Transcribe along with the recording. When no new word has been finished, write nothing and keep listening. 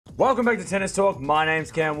Welcome back to Tennis Talk. My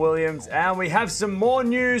name's Cam Williams, and we have some more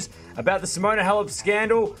news about the Simona Halep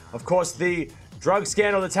scandal. Of course, the drug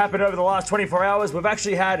scandal that's happened over the last 24 hours. We've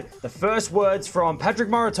actually had the first words from Patrick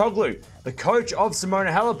Mouratoglou, the coach of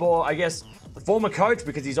Simona Halep, or I guess the former coach,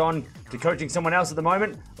 because he's on to coaching someone else at the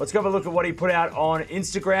moment. Let's go have a look at what he put out on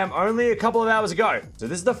Instagram only a couple of hours ago. So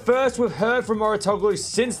this is the first we've heard from Mouratoglou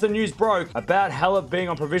since the news broke about Halep being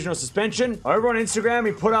on provisional suspension. Over on Instagram,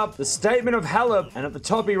 he put up the statement of Halep, and at the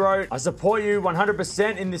top he wrote, "I support you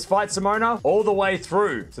 100% in this fight, Simona, all the way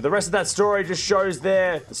through." So the rest of that story just shows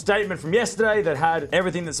there the statement from yesterday that had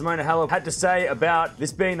everything that Simona Halep had to say about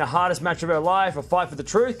this being the hardest match of her life, a fight for the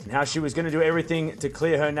truth, and how she was going to do everything to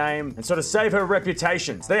clear her name and sort of save her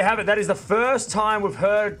reputation. So there you have it. That is the first time we've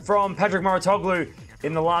heard from Patrick Mouratoglou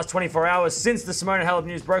in the last 24 hours since the Simona Halep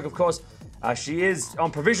news broke. Of course, she is on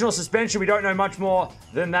provisional suspension. We don't know much more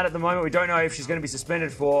than that at the moment. We don't know if she's going to be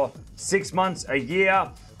suspended for 6 months, a year,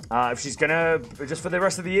 if she's going to just for the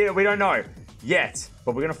rest of the year. We don't know yet,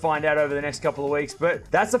 but we're going to find out over the next couple of weeks. But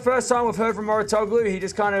that's the first time we've heard from Mouratoglou. He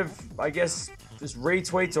just kind of, I guess, just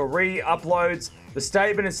retweets or re-uploads the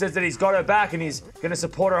statement and says that he's got her back and he's going to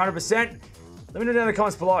support her 100%. Let me know down in the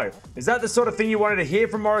comments below. Is that the sort of thing you wanted to hear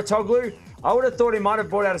from Mouratoglou? I would have thought he might have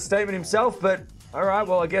brought out a statement himself, but all right,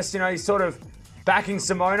 well, I guess, he's sort of backing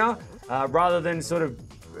Simona rather than sort of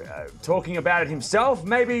talking about it himself.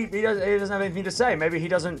 Maybe he doesn't have anything to say. Maybe he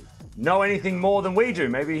doesn't know anything more than we do.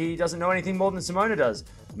 Maybe he doesn't know anything more than Simona does.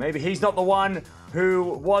 Maybe he's not the one who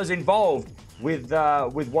was involved with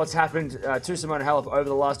what's happened to Simona Halep over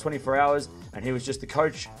the last 24 hours, and he was just the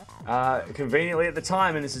coach conveniently at the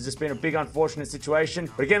time, and this has just been a big unfortunate situation.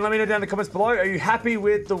 But again, let me know down in the comments below, are you happy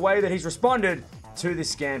with the way that he's responded to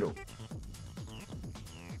this scandal?